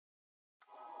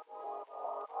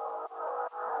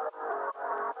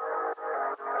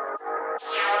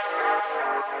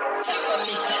Time for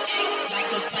me to act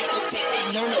like a psychopathic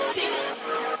lunatic.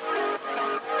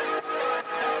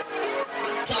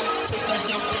 Some people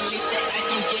don't believe that I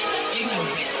can get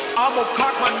ignorant. I'ma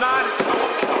cock my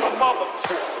 90, mother.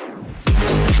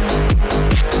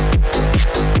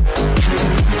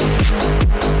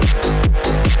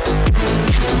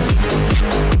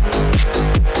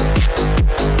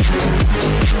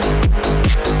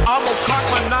 I'ma cock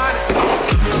my 90.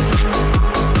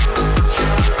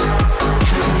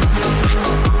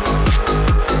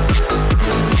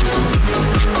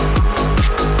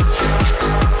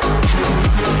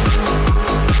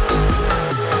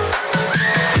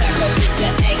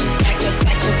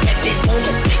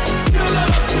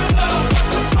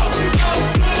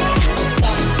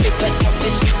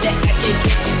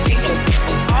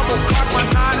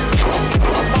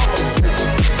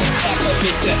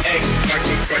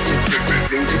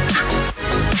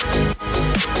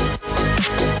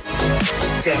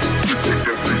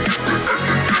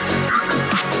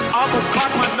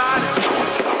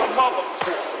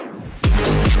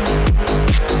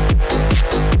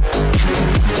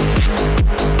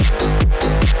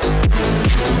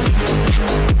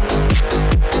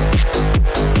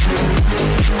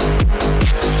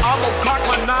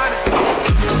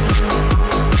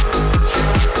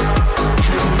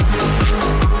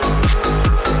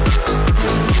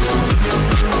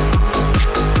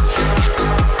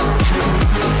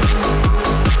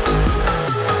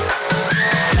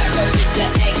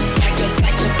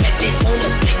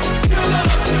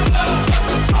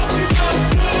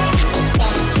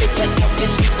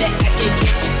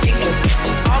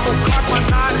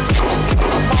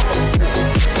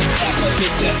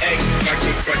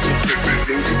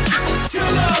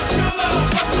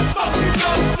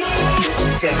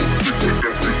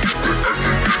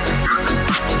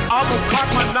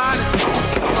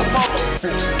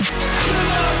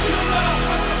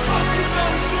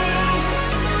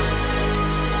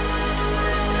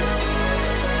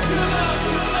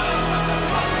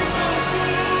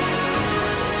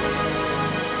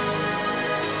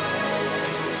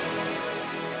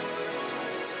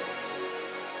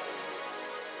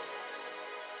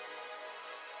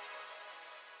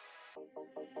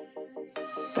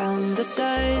 From the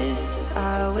dust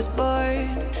I was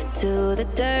born, to the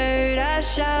dirt I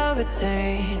shall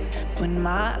return. When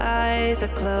my eyes are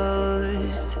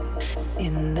closed,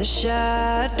 in the shadows,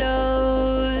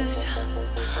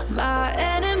 my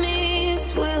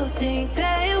enemies will think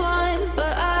they won,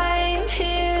 but I'm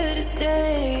here to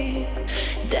stay.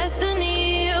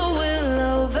 Destiny will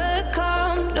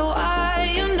overcome, no, I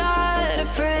am not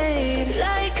afraid.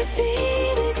 Like a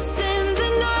phoenix in the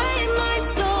night, my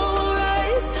soul will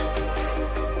rise.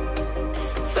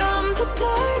 From the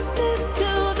darkness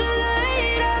to the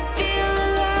light, I feel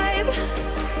alive.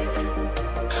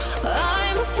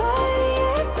 I'm a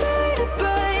fire burning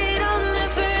bright, I'll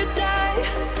never die.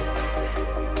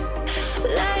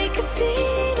 Like a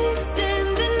phoenix in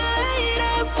the night,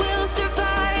 I will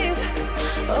survive.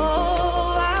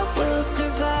 Oh, I will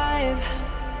survive.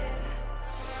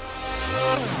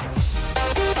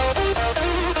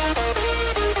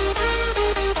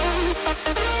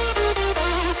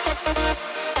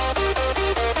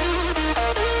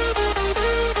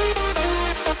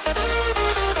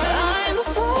 I'm a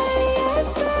fire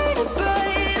burning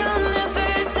bright, I'll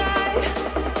never die.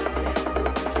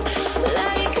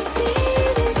 Like a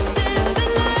phoenix in the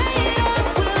night, I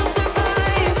will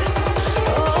survive.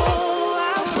 Oh,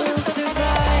 I will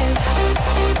survive.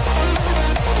 Like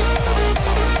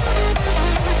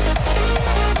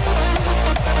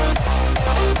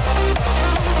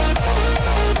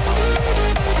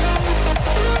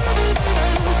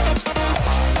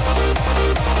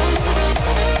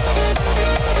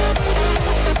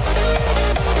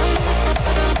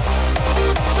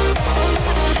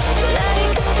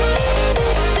a phoenix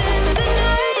in the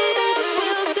night, I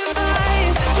will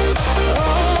survive.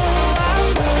 Oh, I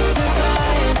will survive.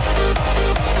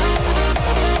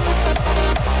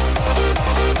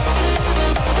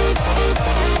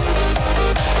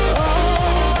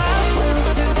 Oh, I will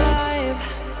survive.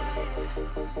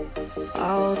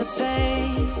 All the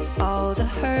pain, all the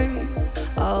hurt,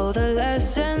 all the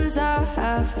lessons I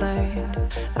have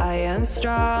learned, I am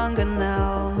stronger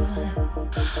now.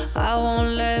 I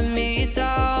won't let me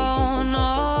down.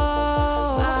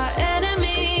 Oh, my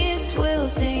enemies will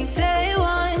think they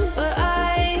won, but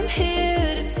I'm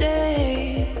here to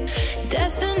stay.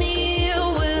 Destiny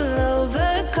will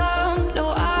overcome, no,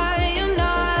 I am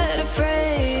not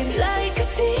afraid. Like a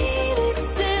phoenix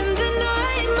in the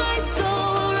night, my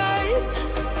soul will rise.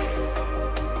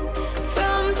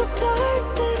 From the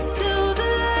darkness to the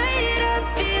light, I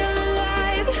feel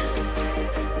alive.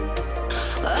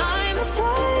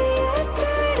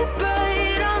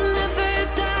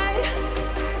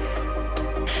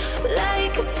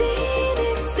 Like a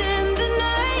phoenix in the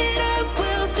night, I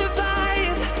will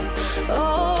survive.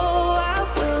 Oh, I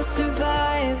will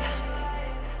survive.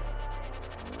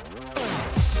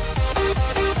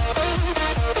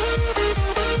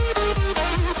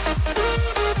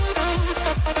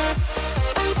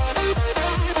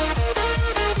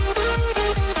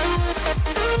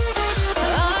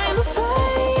 I'm a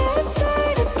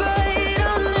firefighter, but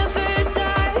I'll never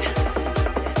die.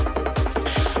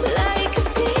 Like a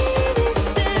phoenix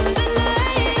in the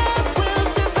night, I will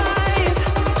survive.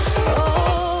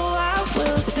 Oh, I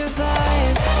will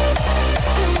survive.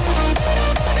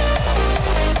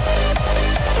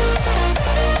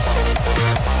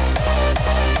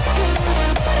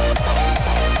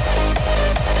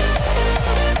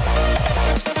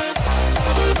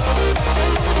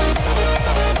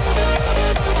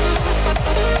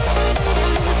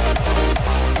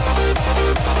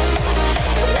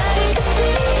 Like a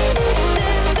phoenix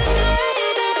in the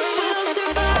night, I will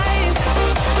survive.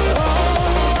 Oh,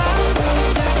 I will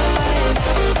survive.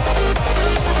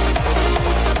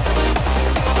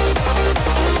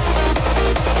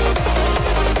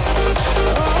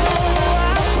 Oh,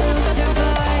 I will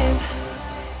survive.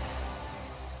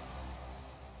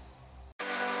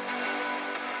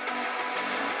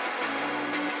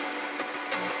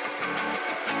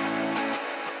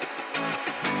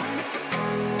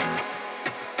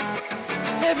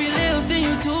 Every little thing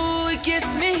you do, it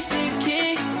gets me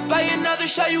thinking. By another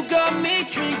shot, you got me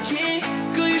drinking.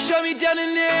 Girl, you shut me down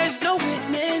and there's no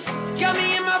witness. Got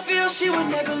me in my feels, she would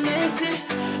never listen.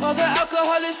 All the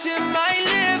alcohol is in my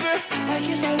liver. I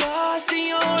guess I lost and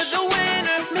you're the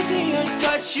winner. Missing your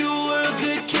touch, you were a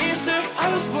good kisser. I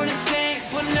was born a saint,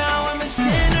 but now I'm a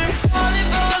sinner.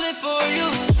 Falling for you.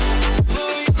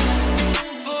 For you,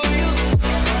 for you.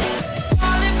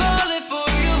 Falling for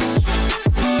you.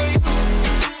 For you,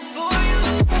 for you.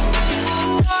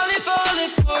 Falling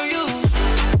for you.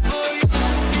 For you,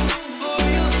 for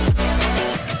you.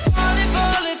 Falling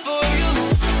for you.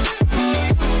 For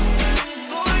you,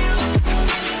 for you.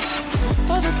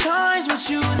 All the times with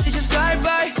you, they just fly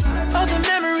by. All the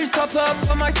memories pop up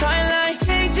on my timeline.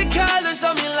 Change your colors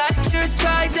on me like you're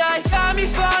tie-dye. Got me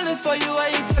falling for you, I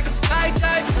ain't talking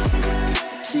skydive.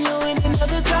 See you in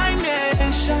another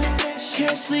dimension.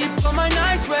 Can't sleep on my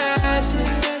night's rest.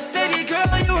 Baby girl,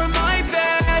 you were my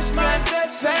best friend,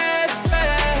 best friend.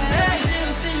 Every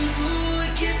little thing you do,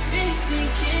 it gets me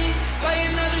thinking. By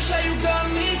another shot, you got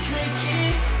me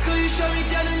drinking. Girl, you shut me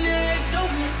down and there's no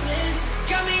witness.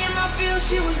 Got me in my feels,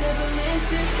 she would never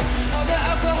listen. All the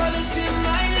alcohol is in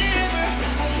my liver.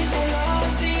 I guess I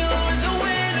lost and you're the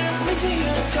winner. Missing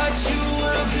your touch, you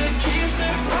were a good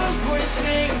kisser. I was born to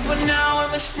sing, but now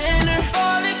I'm a sinner.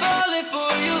 Falling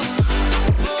for you.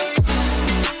 For you,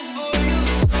 for you.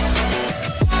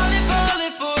 Falling for you.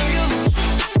 For you,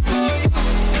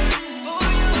 for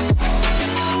you.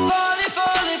 Falling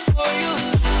for you. For you,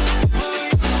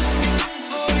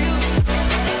 for you.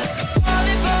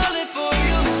 Falling for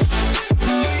you. For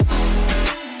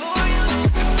you, for you.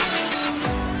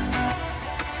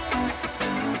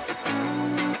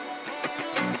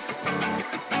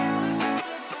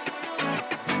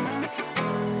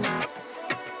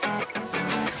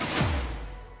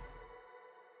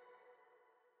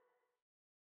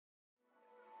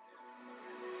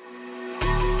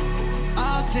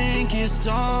 I think it's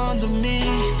dawned on me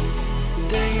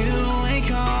that you ain't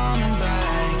coming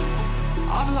back.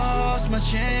 I've lost my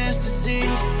chance to see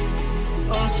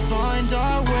us find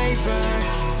our way back.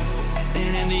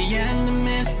 And in the end,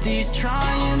 amidst these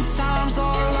trying times,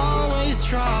 I'll always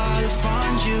try to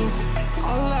find you.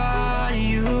 I'll lie to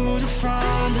you to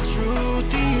find the truth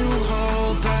that you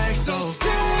hold back. So stay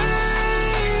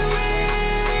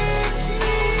with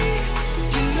me.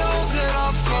 You know that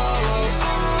I'll follow.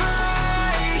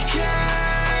 I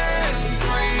can't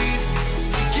breathe.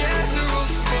 Together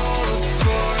we'll fall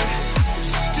apart.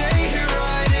 Stay here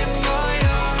right in my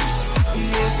arms, and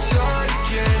we'll start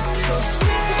again. So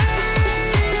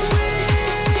stay with me.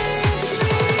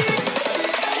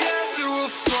 Together we'll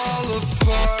fall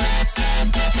apart.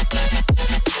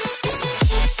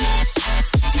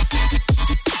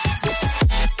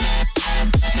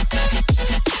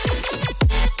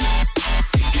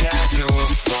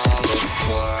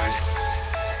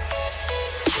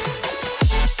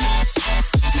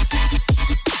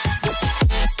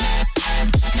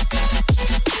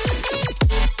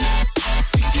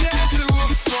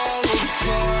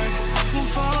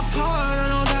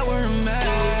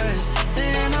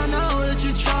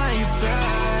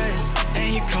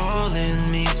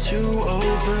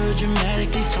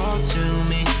 Dramatically talk to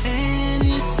me, and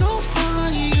it's so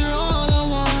funny, you're all I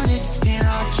wanted, and I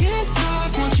can't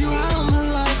talk, want you out of my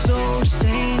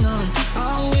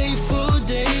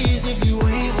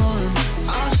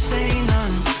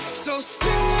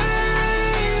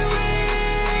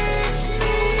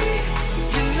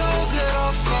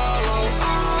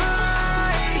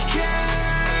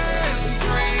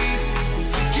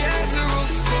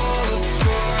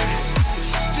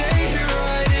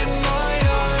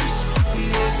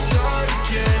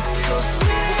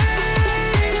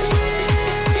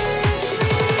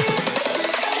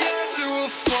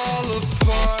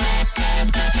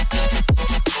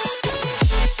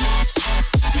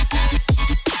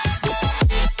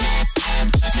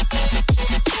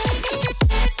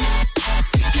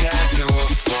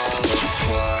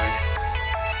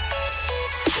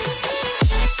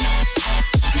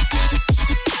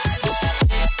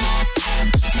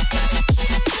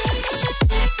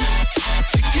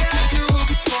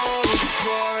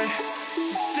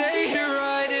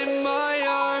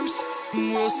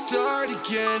and we'll start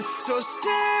again. So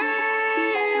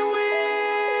stay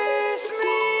with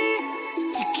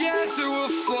me, together we'll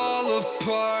fall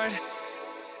apart.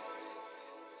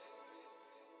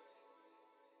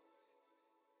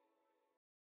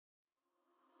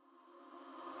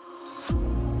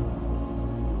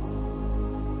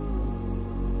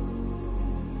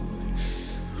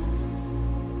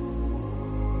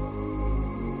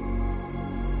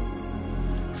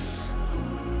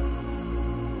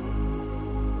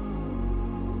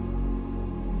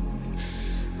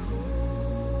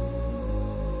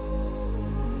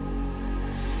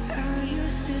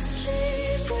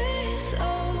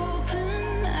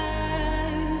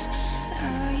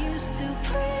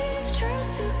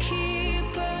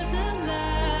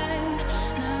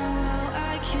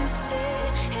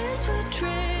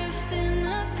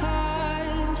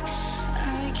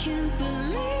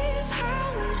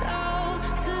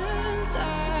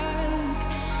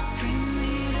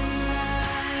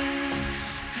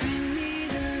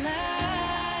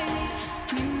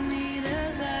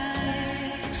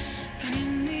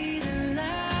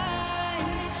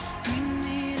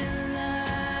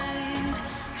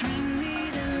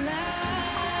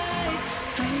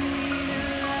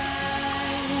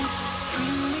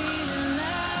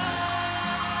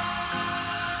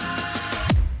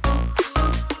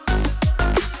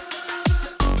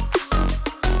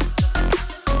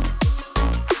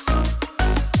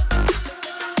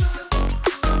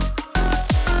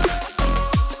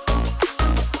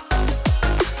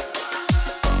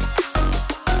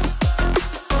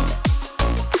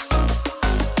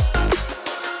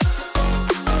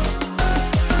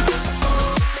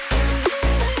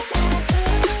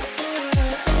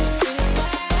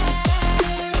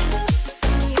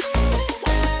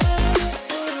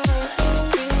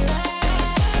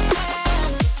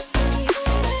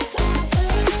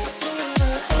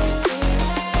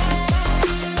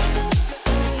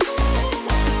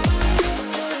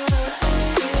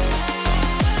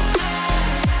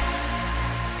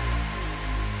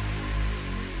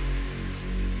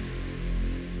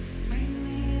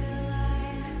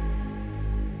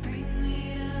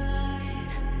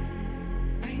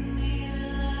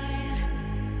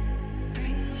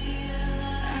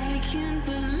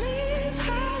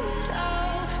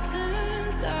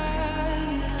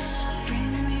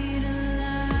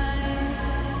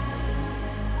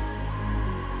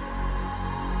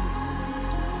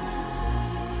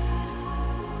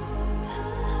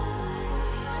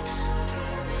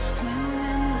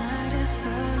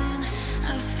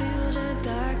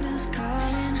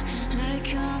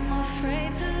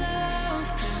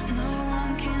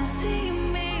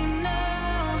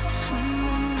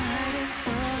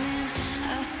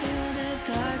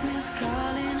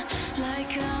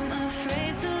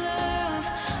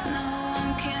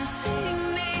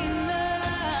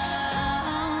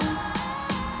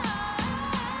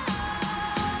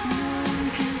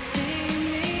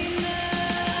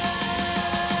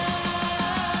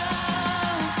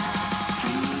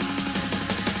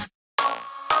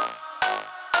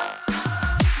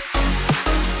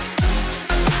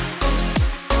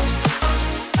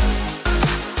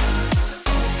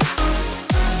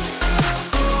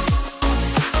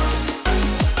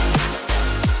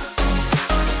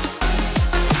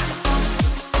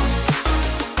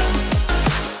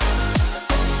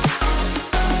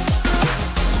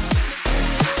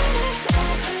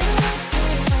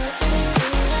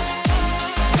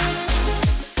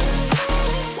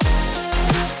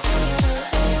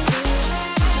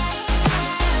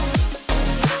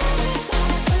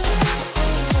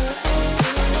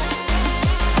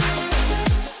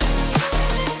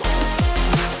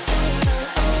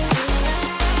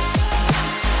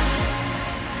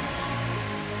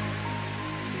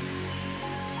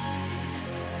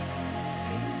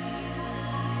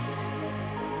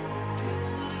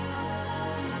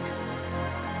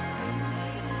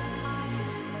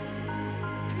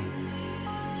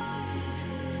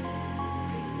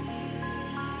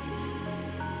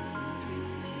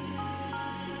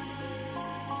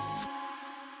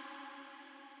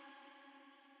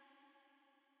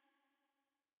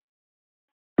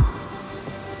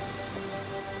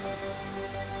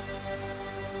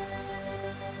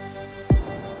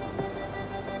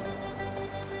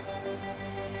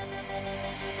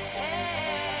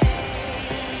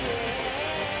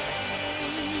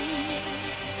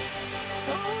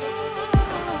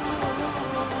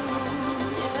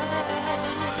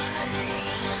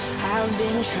 I've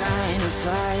been trying to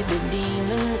fight the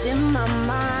demons in my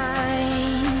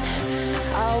mind.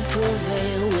 I'll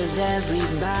prevail with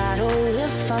every battle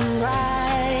if I'm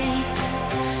right.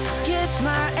 Guess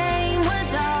my aim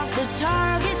was off. the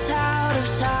target's out of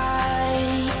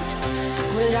sight.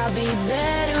 Would I be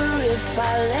better if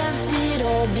I left it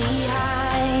all behind?